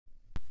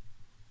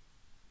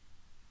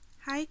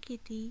Hi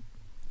kitty,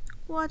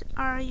 what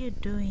are you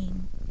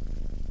doing?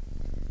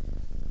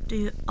 Do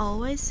you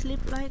always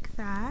sleep like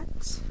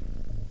that?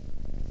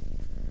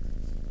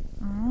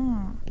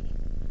 Oh,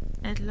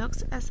 it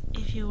looks as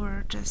if you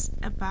were just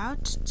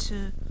about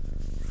to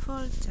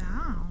fall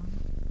down.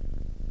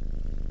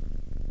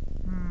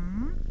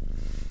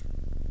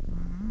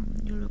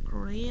 You look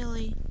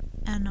really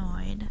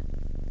annoyed.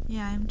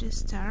 Yeah, I'm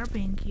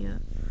disturbing you.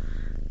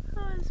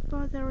 Who is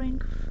bothering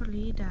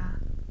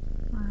Frida?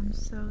 I'm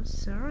so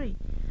sorry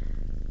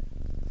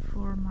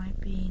for my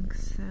being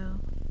so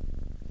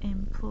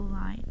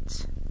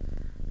impolite.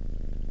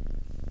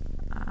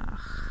 Ugh.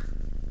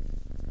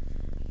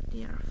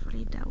 Dear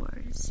Frida,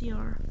 where is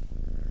your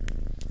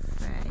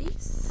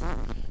face?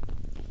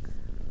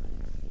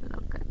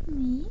 Look at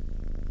me.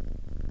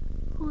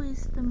 Who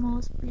is the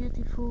most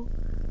beautiful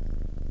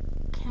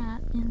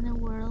cat in the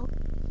world?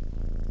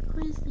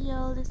 Who is the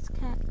oldest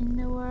cat in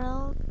the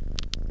world?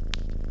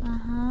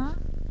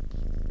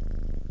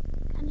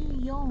 Can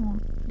you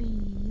yawn,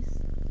 please?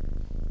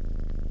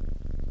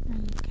 No,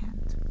 you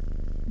can't.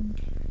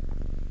 Okay.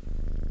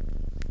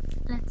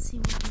 Let's see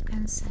what you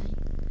can say.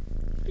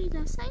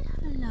 Frida, say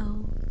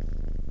hello.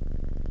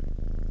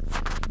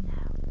 No.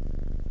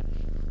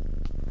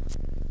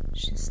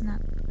 She's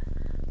not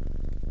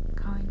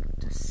going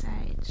to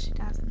say it. She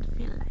doesn't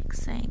feel like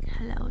saying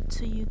hello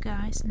to you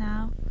guys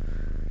now.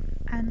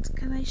 And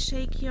can I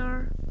shake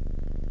your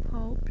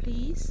paw,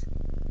 please?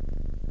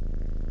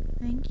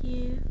 Thank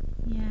you.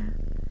 Yeah,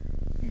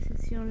 this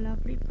is your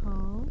lovely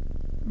paw.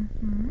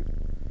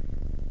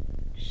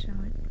 Show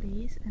it,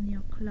 please. And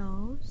your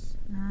claws.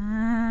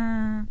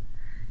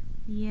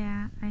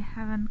 Yeah, I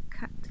haven't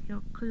cut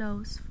your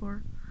claws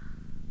for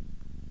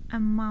a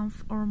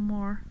month or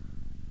more.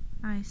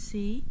 I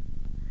see.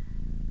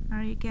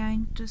 Are you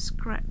going to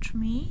scratch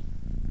me?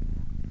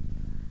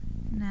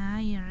 No,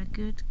 you're a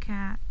good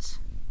cat.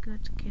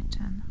 Good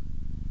kitten.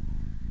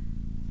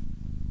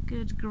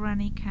 Good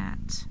granny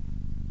cat.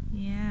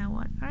 Yeah,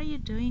 what are you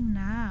doing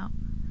now?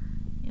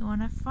 You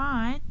wanna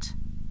fight?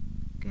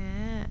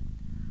 Good.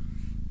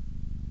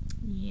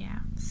 Yeah,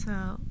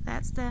 so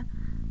that's the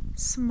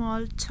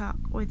small talk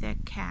with a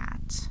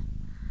cat.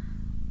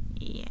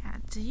 Yeah,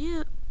 do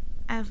you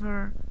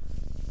ever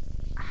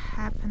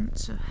happen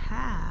to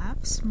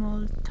have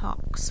small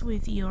talks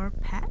with your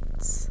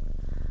pets?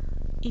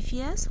 If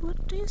yes,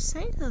 what do you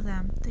say to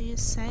them? Do you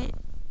say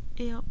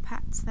to your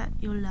pets that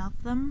you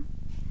love them?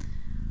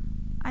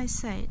 I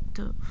say it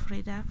to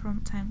Frida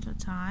from time to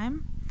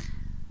time.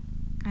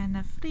 Kind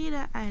of,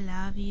 Frida, I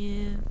love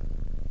you.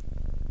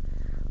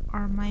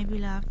 Or my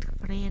beloved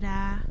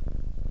Frida.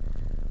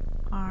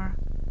 Or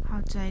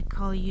how do I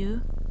call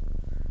you?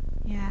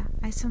 Yeah,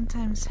 I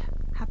sometimes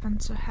happen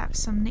to have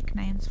some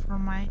nicknames for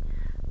my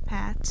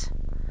pet.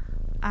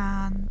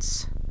 And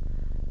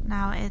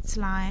now it's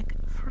like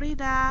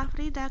Frida,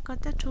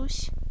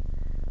 Koteczuś.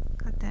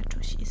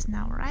 Koteczuś is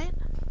now, right?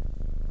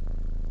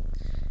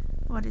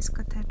 What is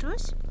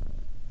Koteczuś?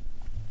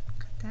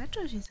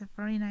 Koteczuś is a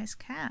very nice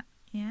cat,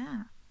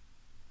 yeah.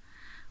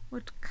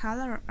 What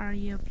color are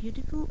your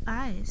beautiful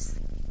eyes?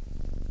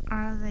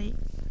 Are they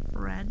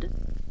red?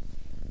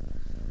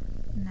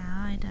 No,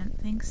 I don't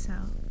think so.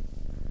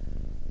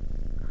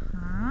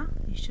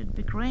 You should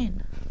be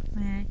green.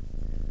 May I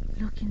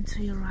look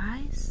into your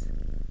eyes?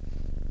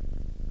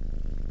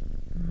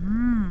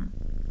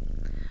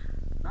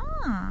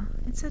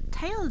 It's a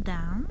tail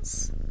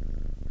dance.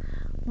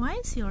 Why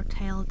is your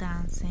tail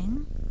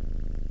dancing?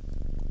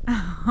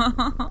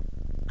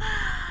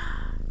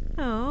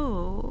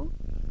 Oh,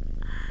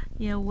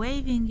 you're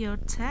waving your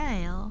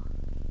tail.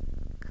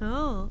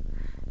 Cool.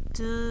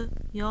 Do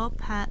your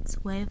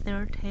pets wave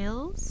their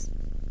tails?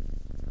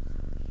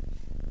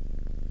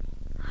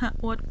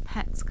 What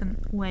pets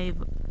can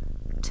wave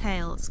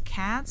tails?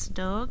 Cats,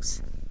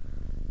 dogs?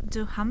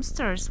 Do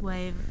hamsters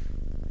wave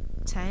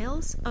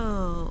tails?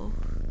 Oh,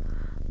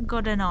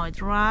 got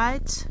annoyed,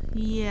 right?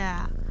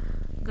 Yeah,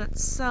 got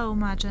so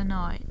much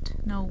annoyed.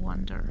 No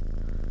wonder.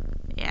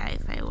 Yeah,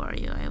 if I were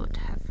you, I would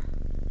have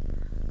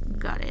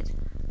got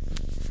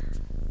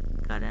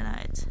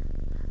annoyed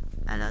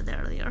a lot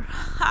earlier.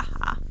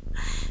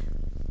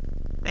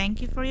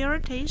 Thank you for your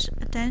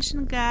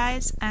attention,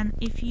 guys, and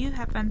if you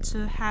happen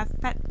to have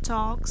pet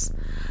talks,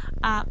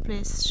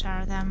 please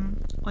share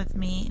them with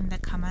me in the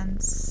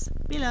comments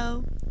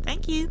below.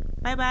 Thank you.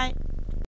 Bye bye.